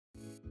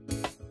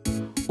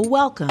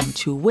Welcome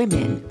to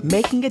Women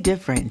Making a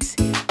Difference,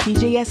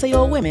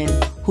 PJSAO women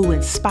who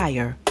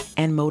inspire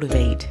and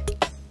motivate.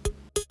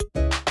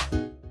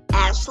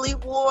 Ashley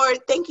Ward,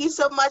 thank you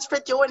so much for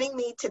joining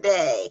me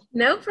today.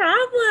 No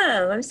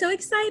problem. I'm so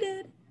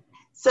excited.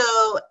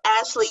 So,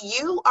 Ashley,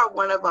 you are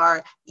one of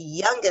our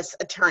youngest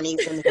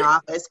attorneys in the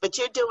office, but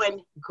you're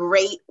doing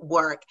great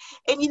work.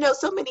 And,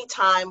 so many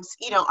times,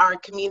 our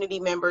community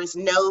members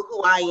know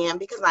who I am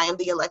because I am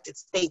the elected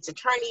state's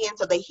attorney, and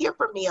so they hear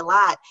from me a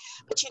lot.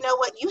 But you know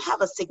what? You have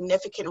a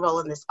significant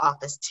role in this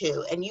office,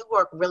 too, and you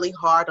work really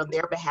hard on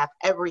their behalf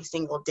every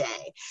single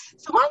day.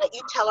 So why don't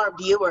you tell our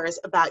viewers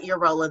about your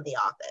role in the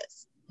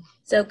office?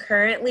 So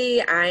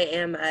currently I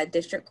am a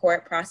district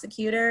court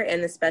prosecutor in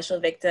the Special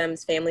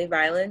Victims Family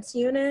Violence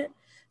Unit.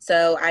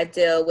 So I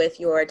deal with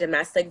your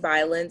domestic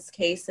violence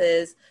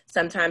cases.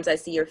 Sometimes I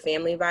see your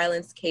family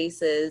violence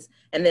cases.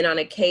 And then on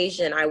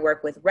occasion, I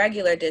work with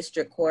regular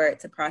district court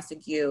to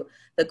prosecute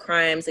the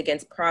crimes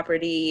against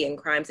property and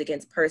crimes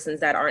against persons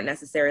that aren't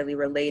necessarily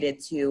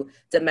related to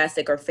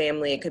domestic or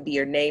family. It could be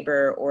your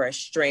neighbor or a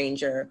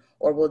stranger,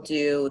 or we'll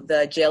do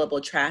the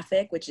jailable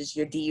traffic, which is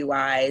your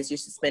DUIs, your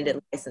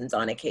suspended license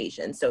on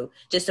occasion. So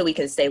just so we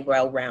can stay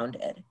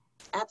well-rounded.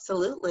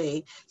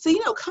 Absolutely. So,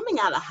 coming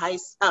out of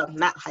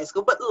not high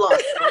school, but law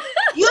school,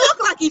 you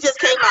look like you just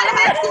came out of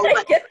high school,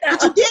 but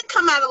you did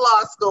come out of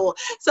law school.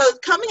 So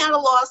coming out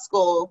of law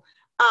school,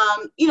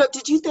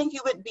 did you think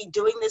you would be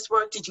doing this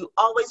work? Did you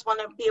always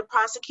want to be a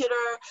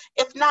prosecutor?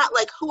 If not,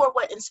 who or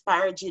what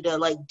inspired you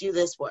to do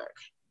this work?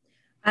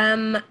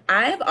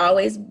 I've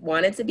always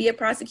wanted to be a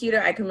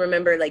prosecutor. I can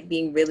remember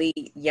being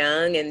really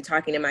young and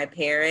talking to my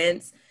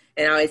parents,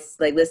 and I was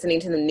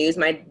listening to the news.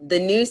 The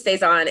news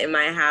stays on in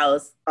my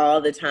house all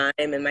the time,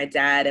 and my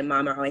dad and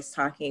mom are always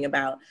talking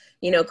about,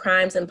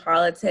 crimes and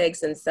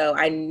politics. And so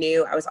I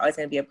knew I was always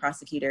going to be a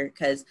prosecutor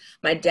because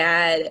my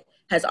dad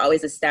has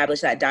always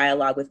established that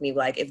dialogue with me.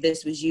 If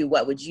this was you,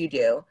 what would you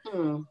do?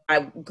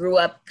 I grew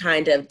up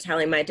kind of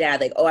telling my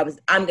dad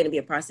I'm going to be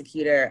a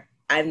prosecutor.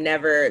 I've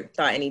never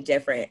thought any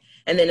different.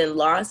 And then in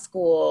law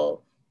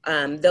school,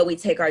 though we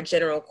take our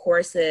general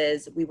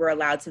courses, we were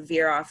allowed to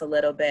veer off a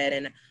little bit.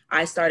 And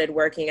I started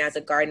working as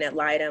a guardian ad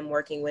litem,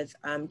 working with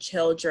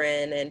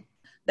children and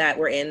that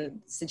were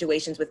in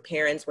situations with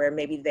parents where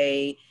maybe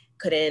they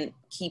couldn't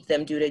keep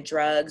them due to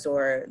drugs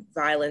or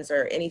violence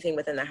or anything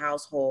within the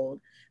household.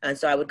 And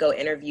so I would go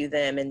interview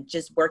them, and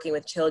just working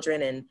with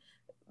children and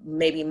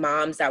maybe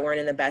moms that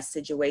weren't in the best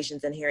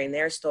situations and hearing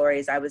their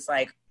stories, I was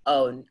like,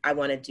 oh, I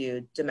want to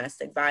do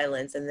domestic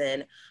violence. And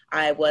then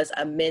I was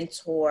a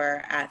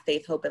mentor at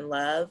Faith, Hope, and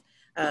Love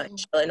in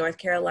Charlotte, North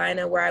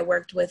Carolina, where I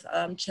worked with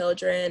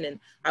children. And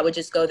I would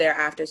just go there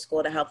after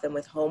school to help them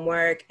with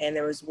homework. And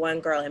there was one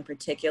girl in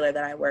particular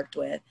that I worked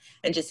with,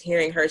 and just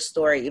hearing her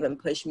story even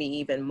pushed me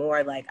even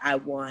more I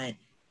want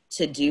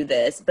to do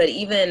this. But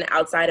even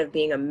outside of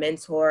being a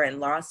mentor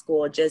in law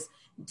school, just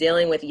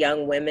dealing with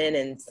young women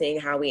and seeing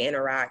how we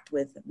interact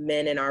with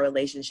men in our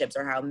relationships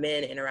or how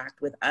men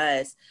interact with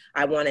us,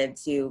 I wanted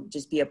to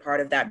just be a part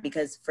of that,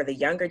 because for the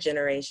younger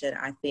generation,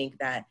 I think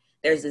that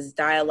there's this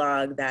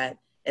dialogue that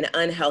an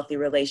unhealthy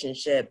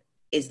relationship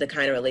is the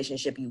kind of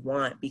relationship you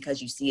want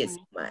because you see it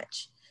so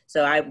much.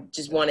 So I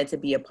just wanted to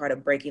be a part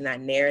of breaking that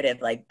narrative,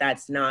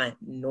 that's not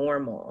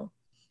normal.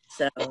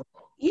 So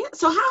yeah.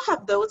 So how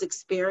have those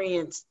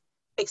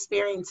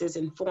experiences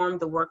informed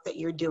the work that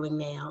you're doing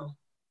now?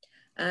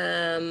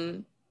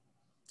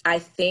 I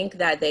think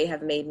that they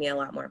have made me a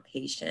lot more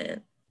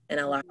patient and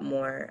a lot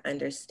more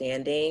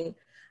understanding.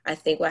 I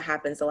think what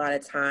happens a lot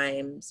of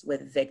times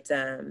with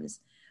victims,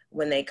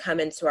 when they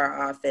come into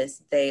our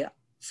office, they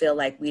feel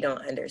like we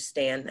don't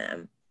understand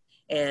them.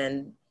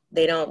 And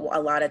they don't a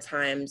lot of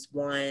times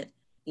want,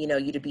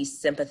 you to be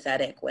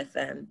sympathetic with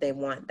them. They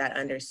want that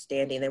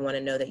understanding. They want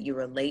to know that you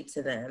relate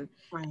to them.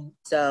 Right.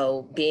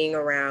 So being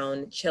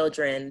around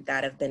children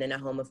that have been in a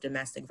home of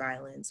domestic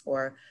violence,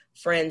 or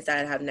friends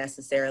that have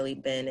necessarily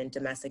been in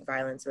domestic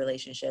violence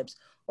relationships,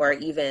 or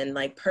even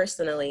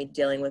personally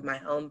dealing with my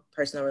own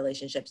personal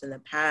relationships in the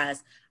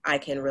past, I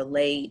can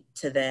relate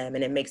to them,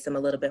 and it makes them a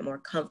little bit more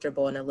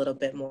comfortable and a little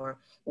bit more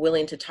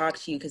willing to talk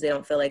to you, because they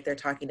don't feel like they're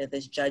talking to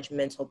this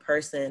judgmental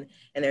person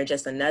and they're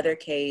just another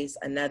case,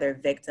 another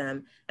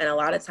victim. And a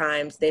lot of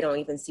times they don't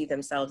even see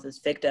themselves as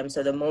victims.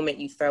 So the moment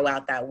you throw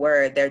out that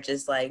word, they're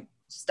just like,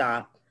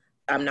 stop,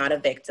 I'm not a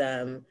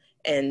victim.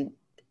 And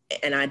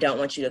I don't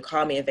want you to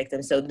call me a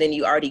victim. So then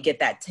you already get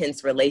that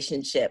tense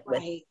relationship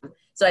with them.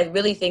 So I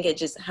really think it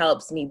just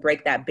helps me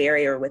break that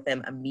barrier with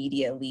them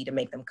immediately to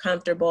make them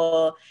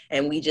comfortable.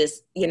 And we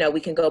just,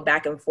 we can go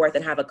back and forth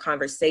and have a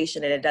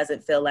conversation, and it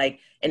doesn't feel like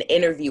an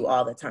interview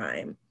all the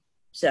time.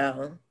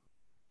 So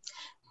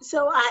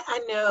I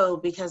know,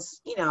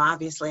 because,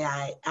 obviously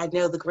I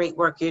know the great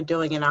work you're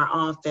doing in our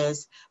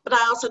office, but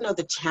I also know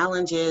the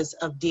challenges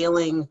of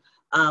dealing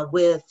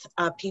with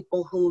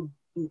people who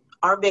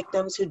are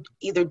victims, who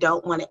either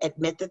don't want to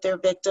admit that they're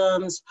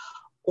victims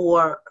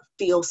or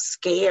feel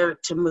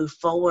scared to move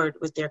forward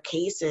with their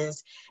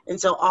cases. And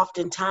so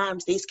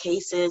oftentimes these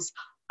cases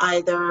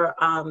either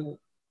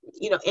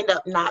end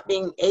up not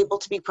being able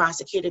to be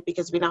prosecuted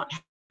because we don't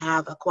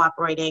have a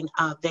cooperating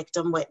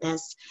victim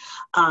witness,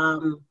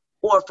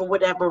 or for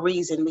whatever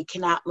reason we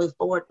cannot move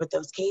forward with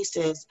those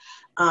cases.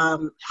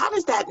 How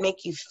does that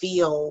make you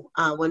feel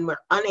when we're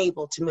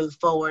unable to move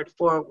forward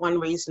for one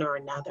reason or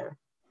another?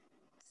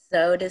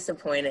 So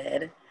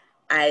disappointed.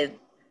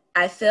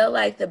 I feel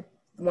like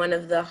one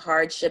of the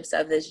hardships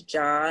of this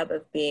job,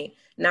 of being,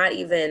 not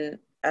even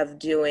of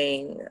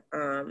doing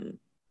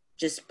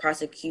just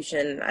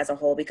prosecution as a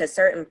whole, because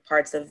certain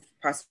parts of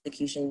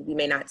prosecution you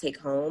may not take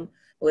home.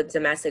 With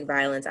domestic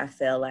violence, I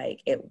feel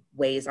like it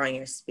weighs on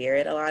your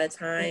spirit a lot of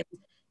times,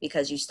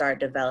 because you start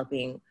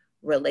developing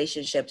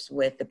relationships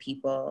with the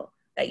people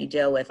that you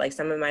deal with. Like,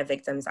 some of my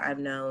victims I've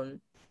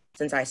known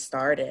since I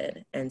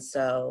started. And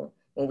so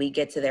when we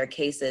get to their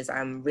cases,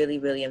 I'm really,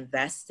 really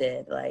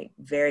invested, like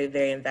very,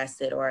 very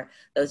invested. Or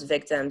those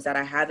victims that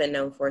I haven't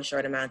known for a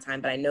short amount of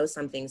time, but I know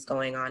something's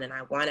going on and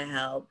I want to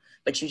help,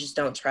 but you just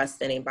don't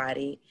trust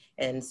anybody.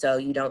 And so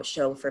you don't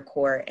show for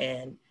court.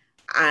 And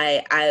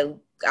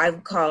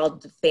I've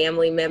called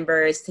family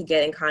members to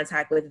get in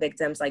contact with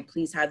victims, like,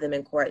 please have them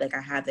in court. Like,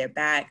 I have their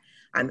back.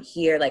 I'm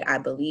here. Like, I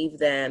believe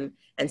them.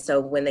 And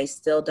so when they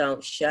still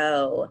don't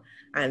show,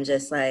 I'm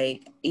just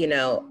like,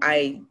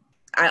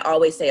 I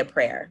always say a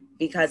prayer,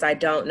 because I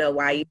don't know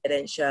why you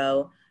didn't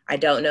show. I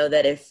don't know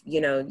that if,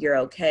 you're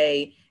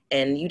okay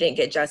and you didn't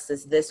get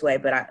justice this way,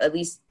 but at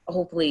least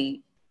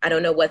hopefully, I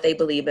don't know what they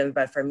believe in,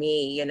 but for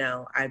me,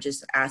 I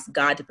just ask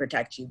God to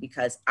protect you,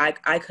 because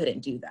I couldn't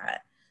do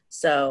that.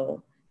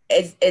 So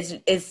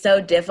it's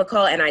so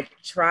difficult, and I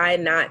try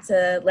not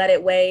to let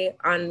it weigh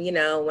on,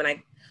 when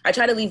I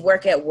try to leave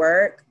work at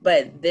work,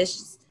 but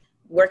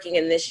working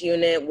in this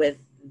unit with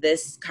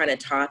this kind of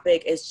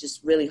topic, is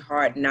just really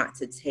hard not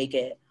to take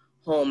it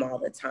home all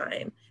the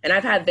time. And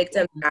I've had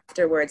victims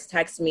afterwards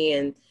text me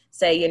and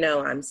say,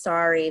 I'm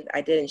sorry, I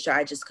didn't show,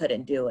 I just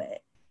couldn't do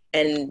it.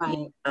 And,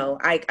 Right.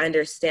 I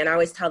understand. I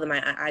always tell them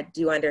I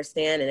do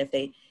understand. And if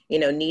they,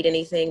 need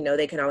anything,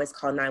 they can always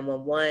call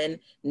 911.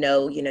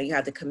 You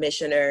have the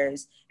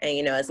commissioners.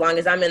 And, as long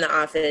as I'm in the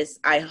office,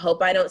 I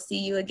hope I don't see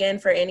you again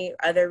for any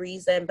other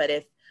reason. But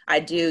if I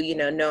do,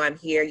 know I'm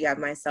here, you have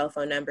my cell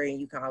phone number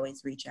and you can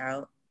always reach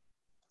out.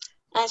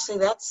 Actually,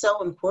 that's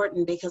so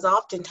important, because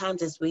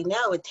oftentimes, as we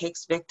know, it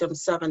takes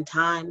victims 7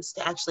 times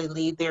to actually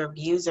leave their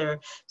abuser.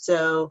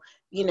 So,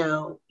 you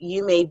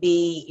may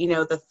be,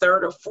 the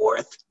 3rd or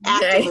 4th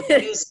act of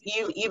abuse.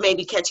 You may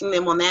be catching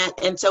them on that.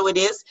 And so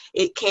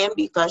it can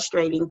be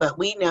frustrating, but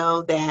we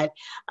know that,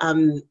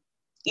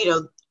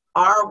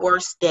 our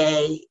worst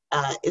day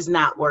is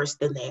not worse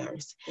than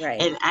theirs.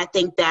 Right. And I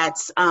think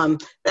that's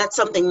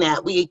something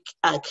that we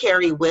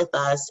carry with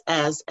us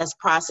as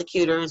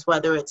prosecutors,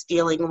 whether it's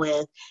dealing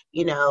with,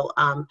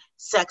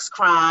 sex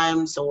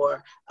crimes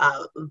or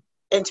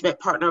intimate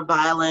partner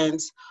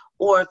violence,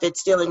 or if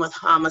it's dealing with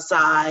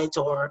homicides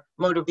or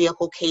motor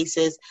vehicle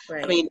cases.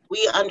 Right. I mean,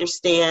 we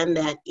understand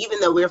that even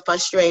though we're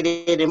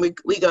frustrated and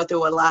we go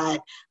through a lot,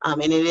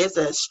 and it is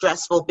a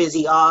stressful,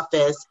 busy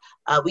office,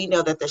 we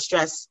know that the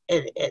stress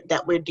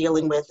that we're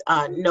dealing with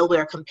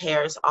nowhere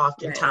compares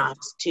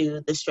oftentimes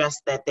to the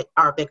stress that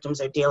our victims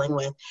are dealing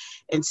with.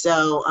 And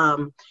so,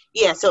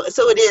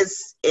 so it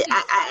is,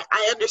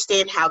 I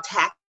understand how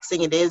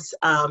taxing it is,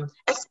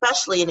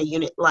 especially in a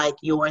unit like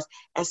yours,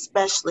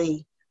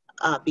 especially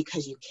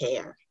because you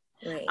care.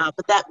 Right.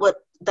 But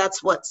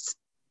that's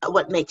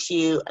what makes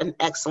you an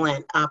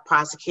excellent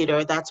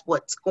prosecutor. That's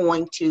what's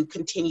going to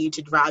continue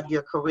to drive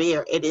your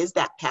career. It is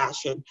that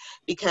passion,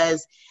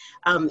 because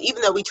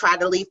even though we try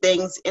to leave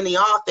things in the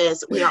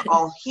office, we are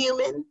all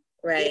human.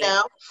 Right. And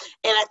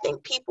I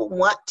think people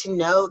want to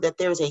know that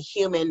there's a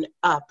human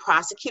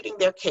prosecuting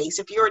their case.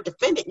 If you're a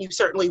defendant, you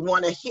certainly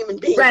want a human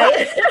being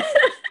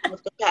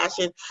with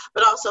compassion,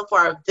 but also for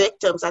our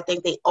victims, I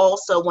think they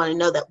also want to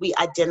know that we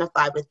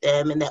identify with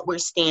them and that we're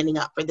standing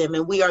up for them,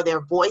 and we are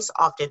their voice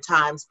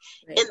oftentimes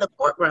in the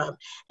courtroom.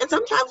 And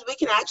sometimes we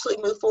can actually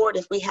move forward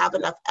if we have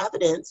enough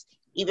evidence,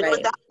 even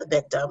without the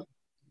victim.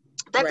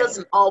 That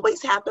doesn't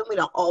always happen. We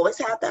don't always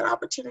have that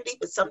opportunity,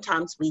 but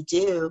sometimes we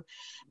do.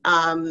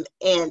 And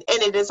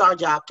it is our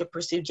job to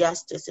pursue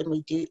justice, and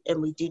we do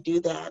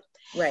that.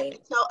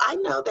 Right. So I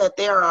know that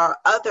there are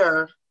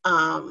other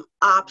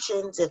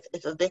options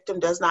if a victim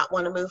does not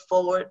want to move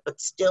forward but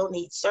still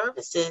needs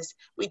services.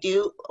 We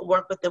do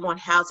work with them on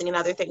housing and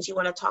other things. You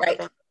want to talk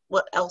about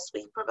what else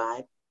we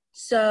provide?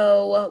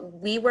 So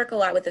we work a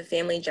lot with the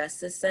Family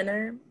Justice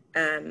Center,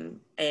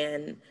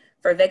 and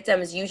for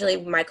victims, usually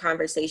my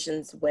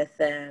conversations with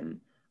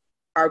them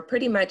are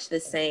pretty much the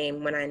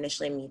same when I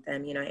initially meet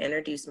them. I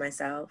introduce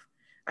myself,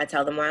 I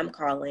tell them why I'm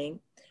calling,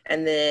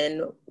 and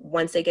then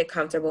once they get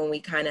comfortable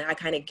and I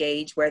kind of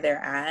gauge where they're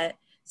at.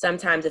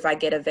 Sometimes if I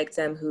get a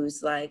victim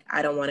who's like,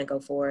 I don't want to go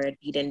forward,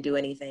 he didn't do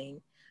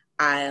anything,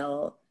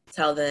 I'll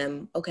tell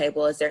them, okay,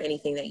 well, is there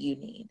anything that you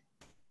need?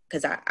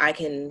 Because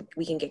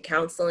we can get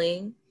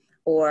counseling,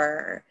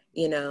 or,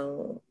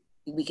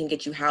 we can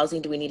get you housing.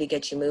 Do we need to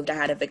get you moved? I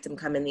had a victim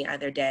come in the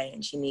other day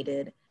and she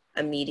needed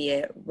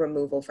immediate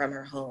removal from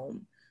her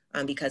home.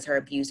 because her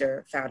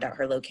abuser found out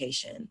her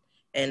location.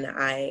 And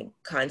I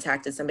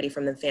contacted somebody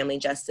from the Family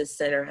Justice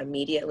Center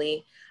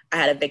immediately. I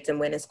had a victim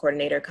witness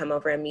coordinator come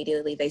over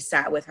immediately. They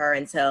sat with her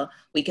until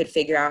we could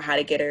figure out how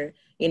to get her,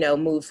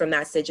 moved from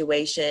that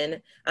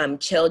situation.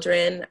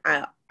 Children,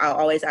 I'll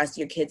always ask,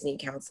 your kids need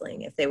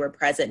counseling. If they were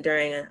present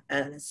during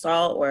an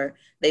assault, or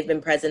they've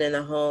been present in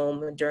the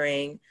home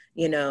during,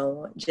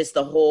 just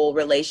the whole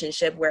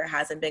relationship where it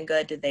hasn't been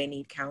good, do they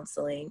need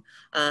counseling?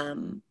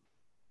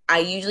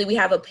 We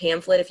have a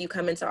pamphlet if you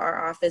come into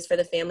our office for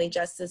the Family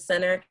Justice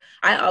Center.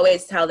 I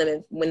always tell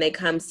them, when they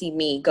come see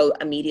me, go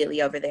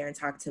immediately over there and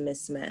talk to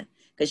Ms. Smith,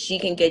 because she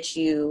can get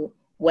you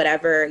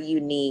whatever you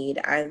need.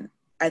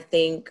 I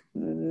think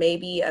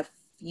maybe a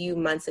few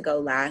months ago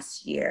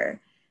last year,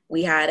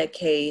 we had a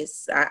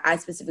case, I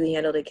specifically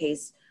handled a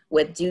case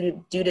with,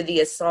 due to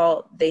the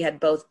assault, they had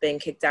both been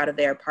kicked out of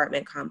their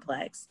apartment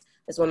complex.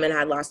 This woman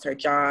had lost her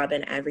job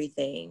and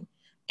everything.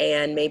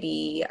 And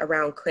maybe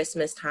around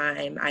Christmas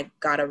time, I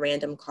got a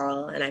random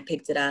call and I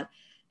picked it up,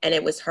 and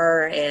it was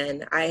her.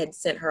 And I had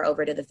sent her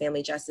over to the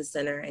Family Justice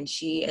Center, and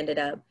she ended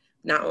up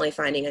not only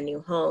finding a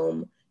new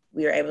home,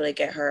 we were able to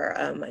get her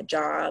a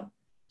job.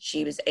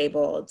 She was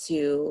able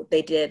to,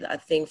 they did a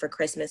thing for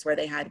Christmas where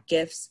they had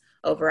gifts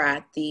over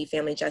at the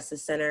Family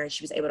Justice Center.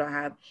 She was able to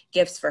have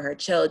gifts for her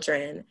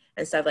children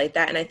and stuff like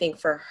that. And I think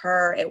for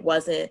her, it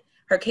wasn't,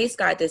 her case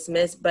got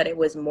dismissed, but it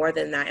was more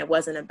than that. It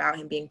wasn't about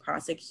him being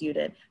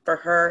prosecuted. For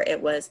her,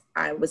 it was,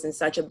 I was in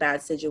such a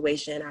bad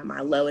situation at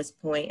my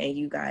lowest point, and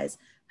you guys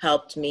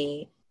helped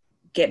me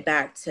get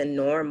back to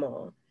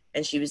normal.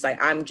 And she was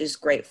like, I'm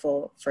just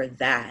grateful for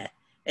that.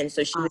 And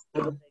so she was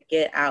able to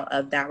get out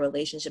of that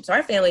relationship. So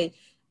our family,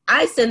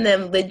 I send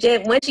them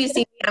legit, once you see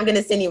me, I'm going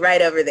to send you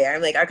right over there.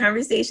 I'm like, our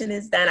conversation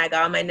is done. I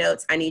got all my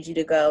notes. I need you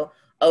to go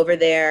over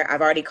there.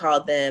 I've already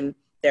called them.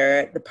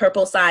 They're the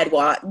purple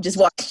sidewalk. Just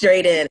walk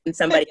straight in and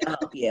somebody will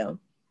help you.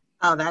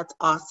 Oh, that's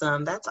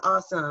awesome. That's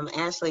awesome.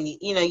 Ashley,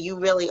 you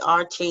really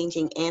are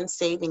changing and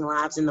saving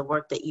lives in the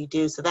work that you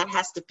do. So that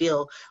has to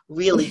feel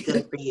really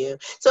good for you.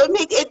 So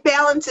it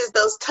balances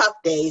those tough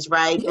days,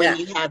 right? Yeah. When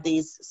you have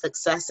these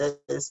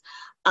successes.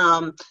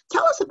 Tell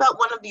us about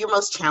one of your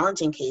most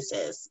challenging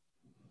cases.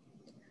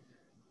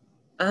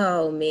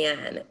 Oh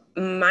man,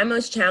 my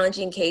most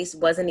challenging case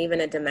wasn't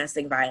even a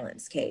domestic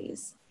violence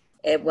case.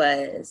 It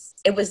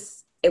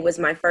was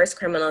my first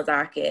criminal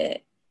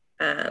docket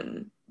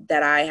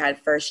that I had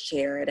first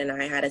chaired, and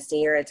I had a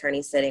senior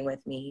attorney sitting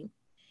with me.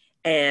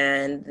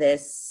 And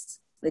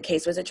the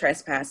case was a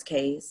trespass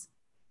case,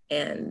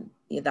 and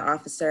the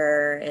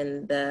officer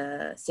and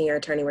the senior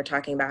attorney were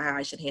talking about how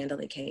I should handle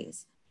the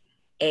case.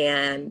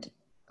 And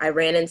I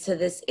ran into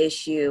this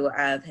issue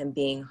of him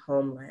being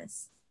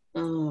homeless,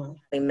 having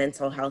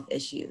mental health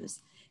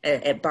issues.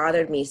 And it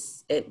bothered me.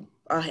 It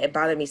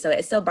bothered me. So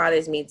it still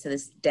bothers me to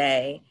this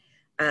day.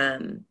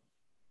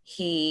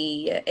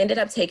 He ended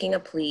up taking a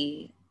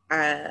plea.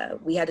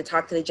 We had to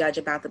talk to the judge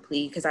about the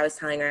plea, because I was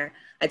telling her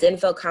I didn't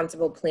feel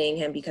comfortable pleading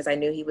him because I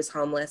knew he was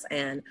homeless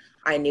and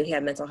I knew he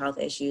had mental health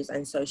issues.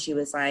 And so she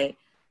was like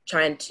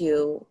trying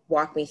to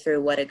walk me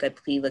through what a good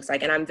plea looks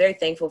like. And I'm very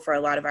thankful for a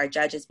lot of our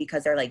judges,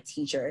 because they're like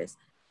teachers.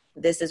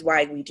 This is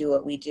why we do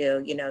what we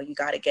do. You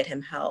got to get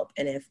him help.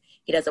 And if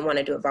he doesn't want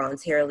to do it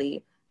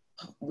voluntarily,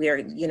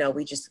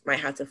 we just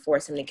might have to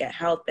force him to get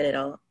help,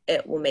 and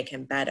it will make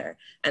him better.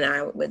 And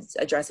I was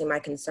addressing my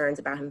concerns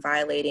about him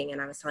violating,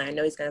 and I was telling him I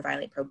know he's going to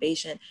violate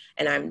probation,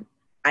 and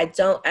I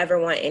don't ever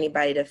want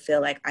anybody to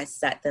feel like I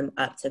set them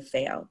up to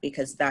fail,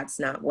 because that's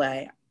not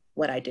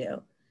what I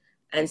do.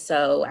 And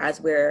so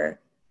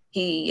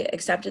he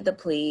accepted the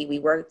plea, we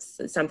worked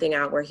something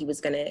out where he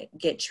was going to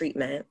get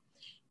treatment.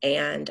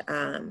 And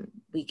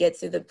we get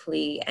through the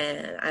plea,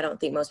 and I don't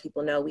think most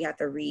people know we have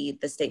to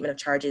read the statement of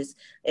charges.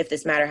 If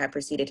this matter had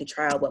proceeded to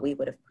trial, what we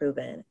would have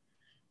proven.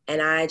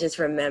 And I just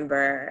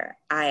remember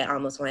I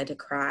almost wanted to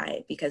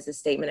cry, because the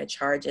statement of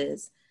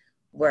charges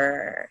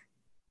were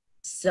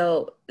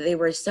so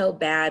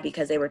bad,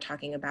 because they were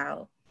talking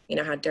about,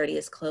 how dirty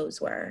his clothes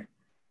were,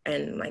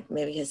 and like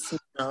maybe his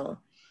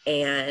smell.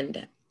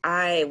 And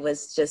I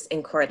was just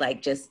in court,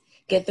 like, just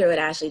get through it,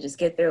 Ashley, just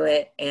get through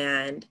it.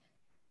 And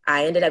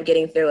I ended up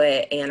getting through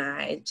it, and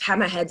I had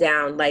my head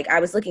down. Like, I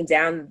was looking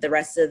down the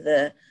rest of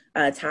the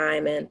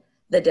time, and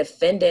the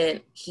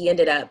defendant, he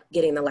ended up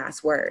getting the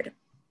last word.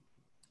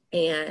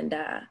 And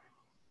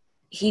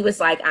he was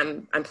like,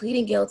 I'm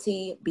pleading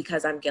guilty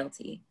because I'm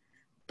guilty.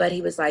 But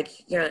he was like,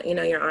 Your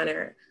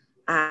Honor,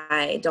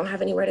 I don't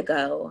have anywhere to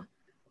go.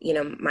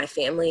 My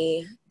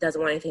family doesn't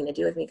want anything to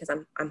do with me because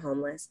I'm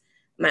homeless.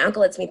 My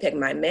uncle lets me pick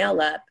my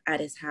mail up at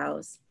his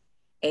house.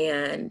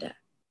 And,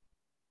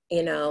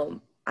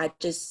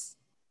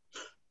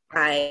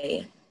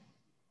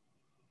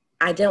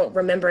 I don't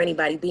remember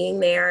anybody being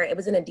there. It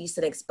wasn't a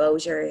decent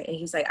exposure. And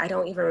he was like, I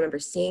don't even remember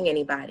seeing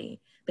anybody.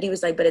 But he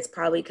was like, but it's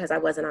probably because I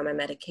wasn't on my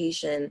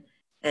medication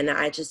and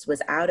I just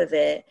was out of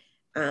it.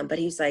 But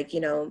he's like,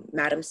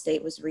 Madam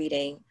State was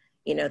reading,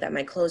 that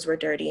my clothes were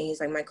dirty. And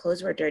he's like, my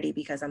clothes were dirty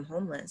because I'm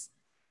homeless.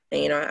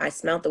 And, I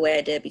smelled the way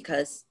I did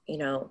because,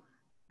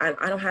 I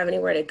don't have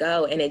anywhere to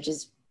go. And it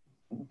just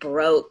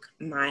broke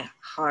my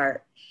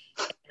heart.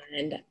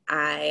 And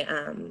I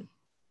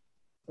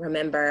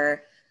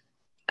remember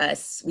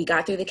we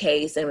got through the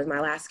case, and it was my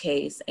last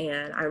case.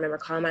 And I remember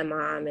calling my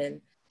mom and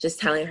just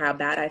telling her how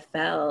bad I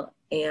felt.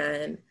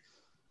 And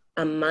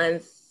a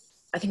month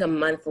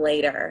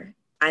later,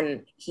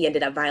 he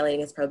ended up violating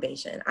his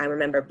probation. I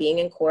remember being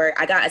in court.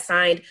 I got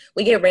assigned,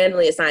 we get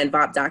randomly assigned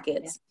VOP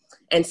dockets.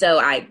 And so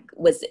I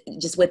was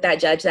just with that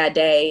judge that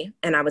day,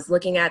 and I was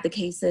looking at the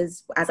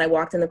cases. As I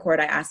walked in the court,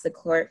 I asked the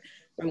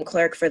courtroom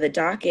clerk for the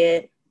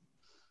docket,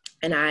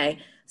 and I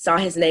saw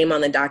his name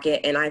on the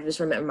docket, and I just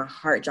remember my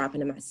heart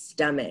dropping in my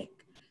stomach.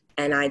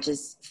 And I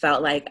just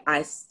felt like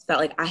I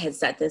had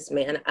set this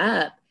man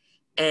up.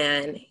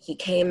 And he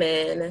came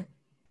in,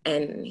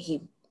 and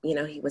he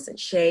wasn't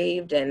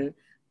shaved, and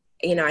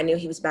I knew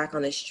he was back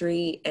on the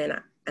street. And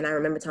I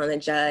remember telling the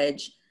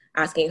judge,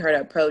 asking her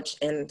to approach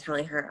and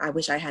telling her, I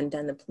wish I hadn't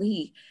done the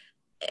plea.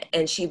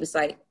 And she was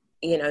like,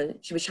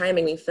 she was trying to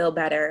make me feel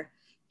better.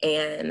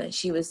 And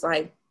she was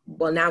like,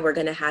 well, now we're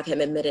going to have him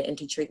admitted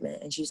into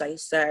treatment. And she's like,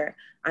 sir,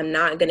 I'm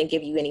not going to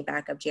give you any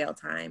backup jail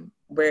time.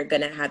 We're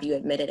going to have you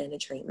admitted into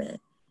treatment.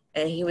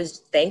 And he was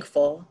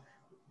thankful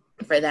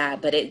for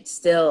that, but it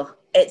still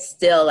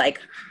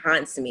like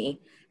haunts me.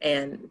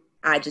 And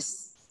I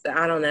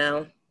don't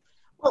know.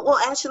 Well,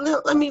 actually,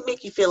 let me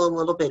make you feel a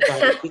little bit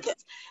better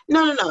because,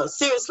 no,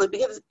 seriously,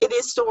 because it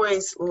is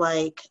stories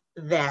like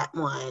that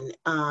one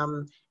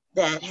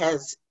that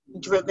has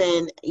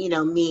driven,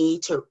 me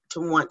to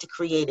want to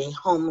create a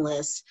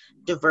homeless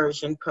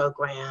diversion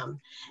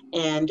program.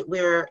 And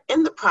we're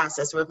in the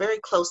process. We're very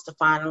close to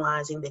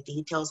finalizing the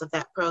details of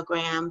that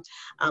program.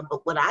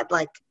 But what I'd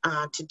like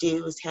to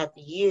do is have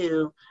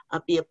you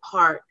be a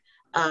part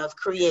of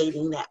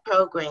creating that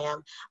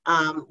program.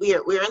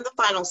 We're in the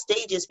final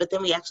stages, but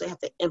then we actually have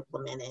to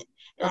implement it.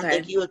 And Okay. I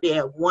think you would be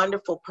a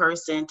wonderful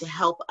person to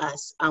help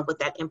us with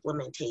that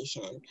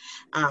implementation.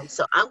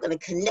 So I'm going to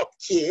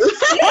connect you.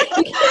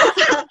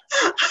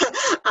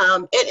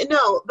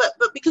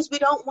 But because we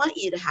don't want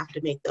you to have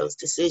to make those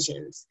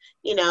decisions.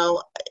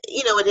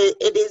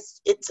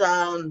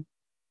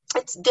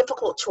 It's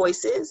difficult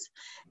choices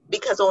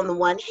because on the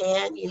one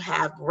hand, you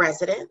have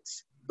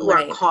residents who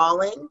Right. are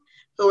calling,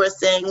 who are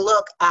saying,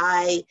 look,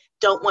 I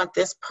don't want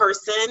this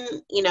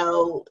person,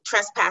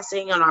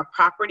 trespassing on our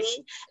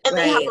property. And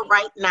they have a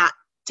right not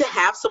to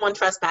have someone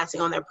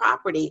trespassing on their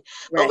property.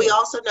 But we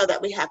also know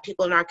that we have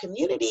people in our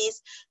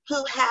communities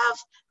who have,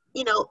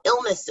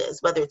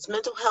 illnesses, whether it's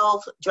mental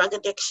health, drug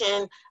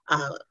addiction,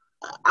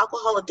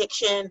 alcohol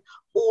addiction,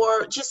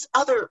 or just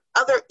other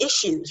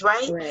issues,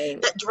 right?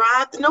 That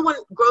drive. No one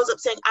grows up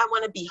saying, I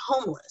want to be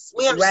homeless.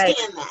 We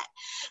understand that.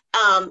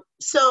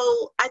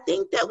 So I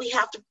think that we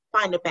have to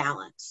find a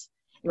balance.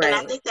 And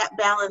I think that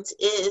balance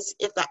is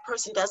if that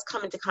person does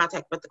come into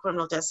contact with the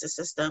criminal justice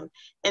system,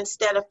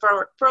 instead of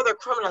further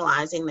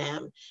criminalizing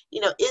them,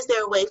 is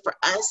there a way for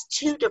us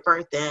to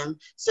divert them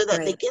so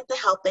that they get the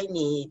help they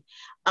need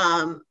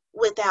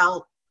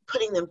without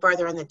putting them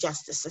further in the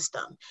justice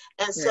system?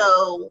 And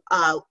so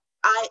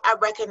I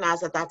recognize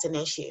that that's an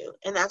issue.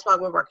 And that's why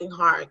we're working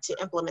hard to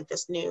implement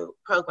this new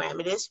program.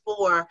 It is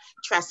for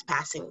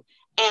trespassing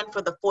and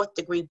for the 4th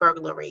degree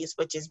burglaries,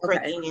 which is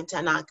breaking into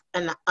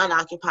an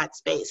unoccupied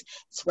space.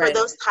 It's for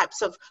those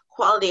types of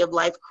quality of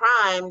life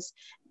crimes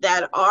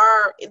that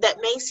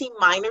may seem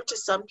minor to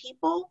some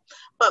people,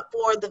 but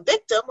for the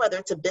victim, whether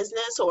it's a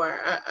business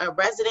or a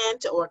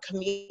resident or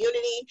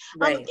community,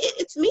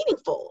 it's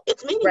meaningful.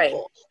 It's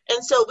meaningful.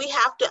 And so we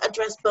have to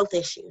address both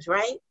issues,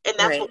 right? And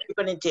that's what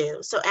we're going to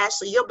do. So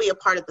Ashley, you'll be a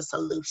part of the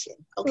solution.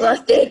 Okay. Well,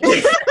 thank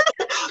you.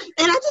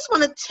 And I just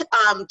want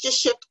to just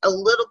shift a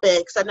little bit,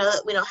 because I know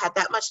that we don't have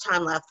that much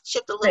time left,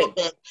 shift a little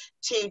bit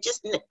to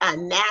just a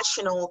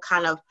national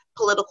kind of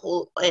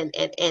political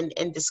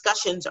and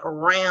discussions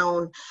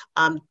around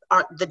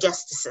the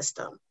justice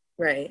system.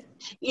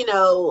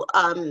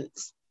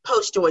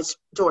 Post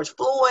George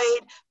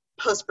Floyd,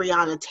 post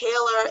Breonna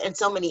Taylor, and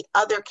so many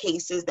other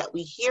cases that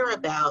we hear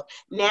about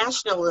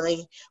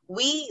nationally,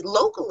 we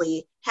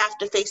locally have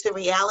to face the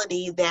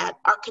reality that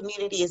our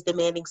community is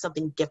demanding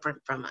something different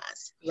from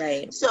us.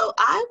 So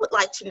I would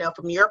like to know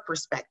from your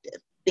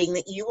perspective, being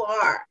that you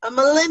are a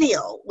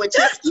millennial, which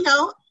is,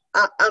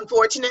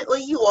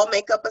 unfortunately, you all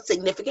make up a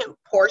significant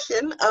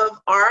portion of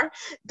our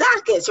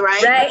dockets,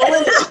 right?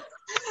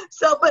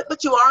 So,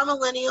 but you are a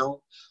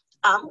millennial.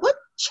 What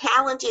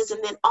challenges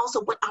and then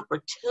also what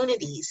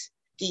opportunities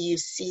do you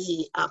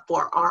see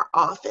for our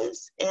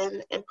office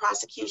and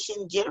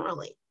prosecution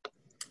generally?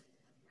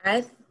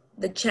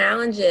 The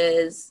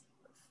challenges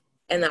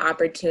and the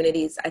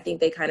opportunities, I think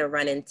they kind of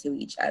run into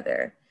each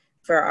other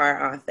for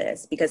our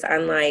office, because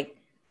unlike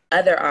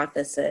other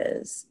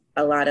offices,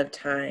 a lot of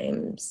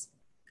times,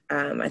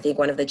 I think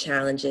one of the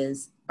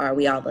challenges are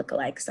we all look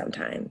alike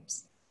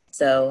sometimes.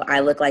 So I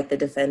look like the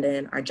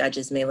defendant, our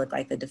judges may look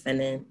like the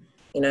defendant,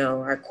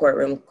 our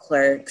courtroom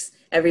clerks,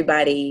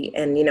 everybody.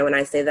 And, when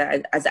I say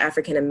that as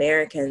African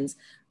Americans,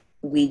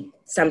 we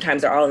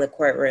sometimes are all in the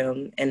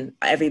courtroom and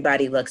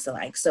everybody looks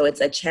alike. So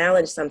it's a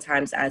challenge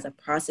sometimes as a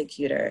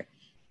prosecutor,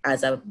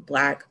 as a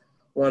Black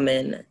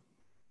woman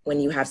when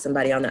you have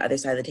somebody on the other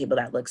side of the table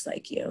that looks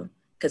like you.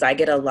 Because I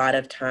get a lot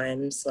of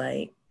times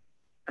like,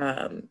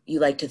 you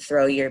like to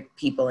throw your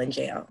people in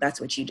jail.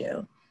 That's what you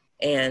do.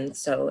 And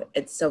so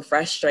it's so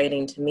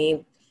frustrating to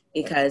me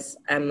because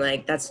I'm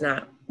like, that's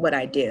not what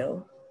I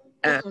do.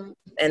 And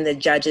the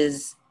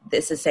judges,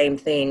 it's the same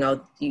thing.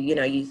 Oh,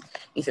 you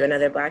throw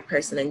another Black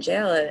person in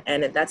jail,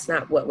 and that's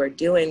not what we're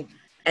doing.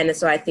 And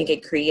so I think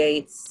it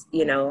creates,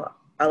 a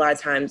lot of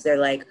times they're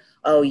like,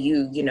 oh,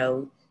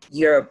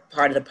 you're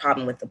part of the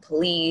problem with the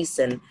police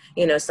and,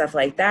 stuff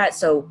like that.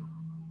 So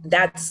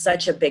that's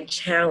such a big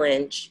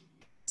challenge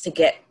to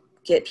get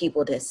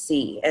people to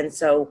see. And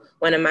so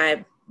one of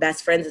my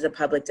best friends is a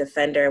public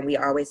defender, and we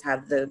always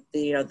have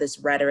this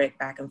rhetoric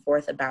back and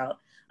forth about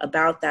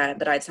that.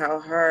 But I tell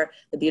her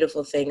the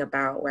beautiful thing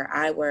about where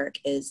I work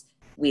is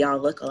we all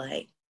look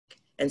alike.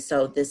 And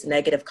so this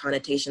negative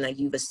connotation that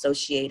you've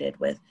associated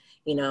with,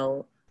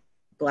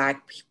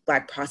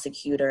 Black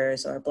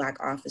prosecutors or Black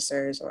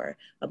officers or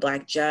a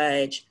Black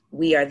judge,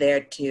 we are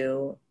there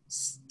to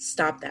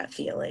stop that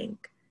feeling.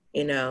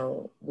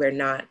 We're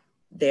not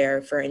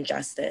there for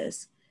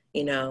injustice,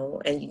 and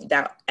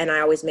I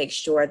always make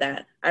sure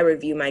that I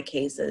review my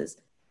cases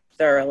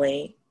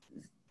thoroughly,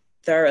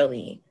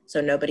 so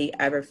nobody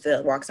ever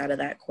walks out of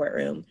that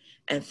courtroom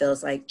and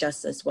feels like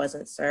justice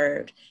wasn't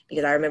served.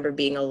 Because I remember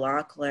being a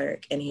law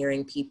clerk and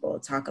hearing people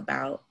talk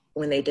about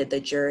when they did the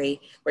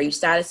jury, were you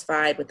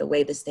satisfied with the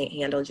way the state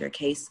handled your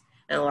case?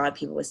 And a lot of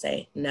people would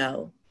say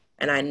no.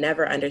 And I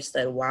never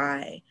understood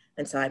why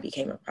until I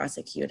became a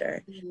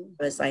prosecutor. It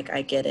was like,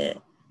 I get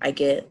it.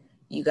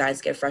 You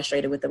guys get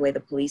frustrated with the way the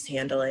police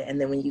handle it.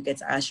 And then when you get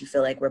to us, you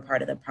feel like we're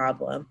part of the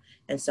problem.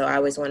 And so I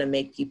always want to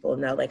make people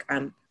know, like,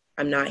 I'm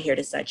not here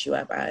to set you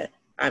up.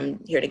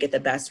 I'm here to get the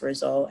best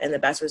result. And the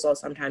best result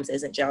sometimes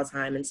isn't jail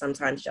time. And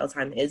sometimes jail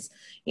time is,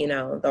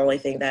 the only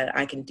thing that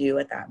I can do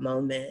at that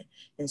moment.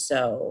 And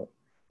so,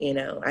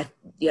 I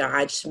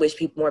just wish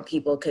more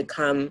people could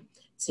come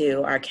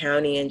to our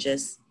county and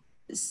just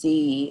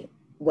see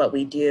what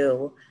we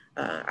do.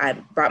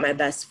 I brought my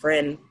best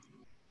friend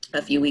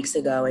a few weeks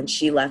ago, and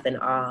she left in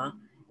awe.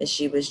 And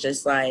she was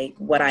just like,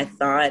 what I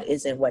thought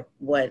isn't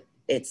what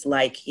it's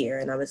like here.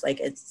 And I was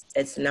like,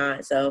 it's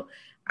not. So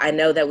I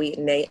know that we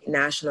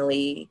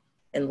nationally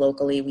and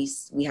locally,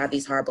 we have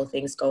these horrible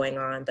things going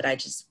on, but I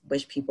just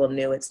wish people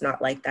knew it's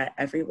not like that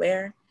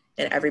everywhere.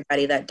 And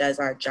everybody that does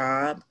our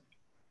job,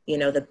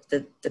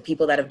 the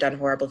people that have done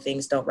horrible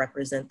things don't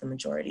represent the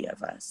majority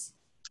of us.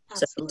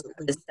 Absolutely.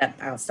 So to step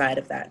outside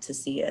of that to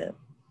see it.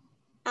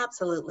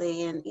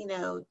 Absolutely. And,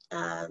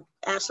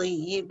 Ashley,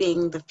 you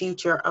being the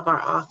future of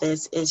our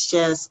office is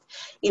just,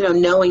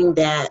 knowing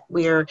that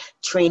we're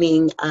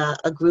training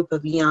a group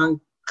of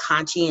young,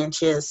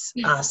 conscientious,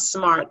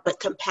 smart, but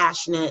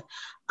compassionate,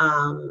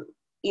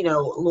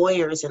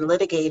 lawyers and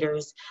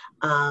litigators,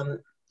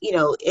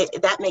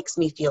 that makes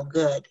me feel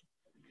good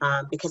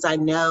because I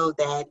know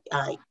that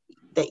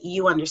that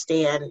you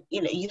understand,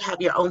 you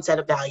have your own set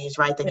of values,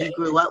 right, that you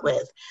grew up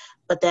with,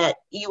 but that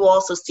you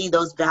also see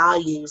those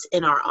values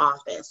in our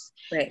office.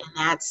 Right.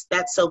 And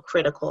that's so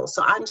critical.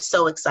 So I'm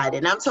so excited.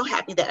 And I'm so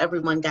happy that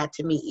everyone got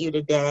to meet you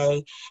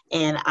today.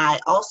 And I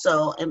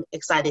also am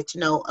excited to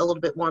know a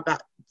little bit more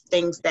about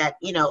things that,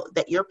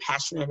 that you're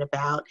passionate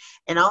about,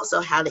 and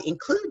also how to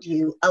include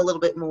you a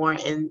little bit more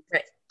in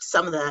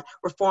some of the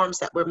reforms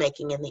that we're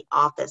making in the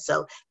office.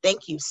 So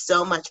thank you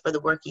so much for the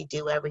work you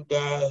do every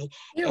day.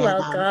 You're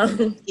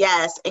welcome.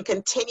 Yes, and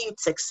continued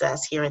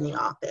success here in the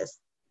office.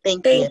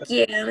 Thank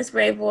you, Ms.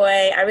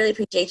 Braveboy. I really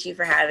appreciate you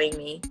for having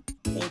me.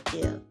 Thank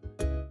you.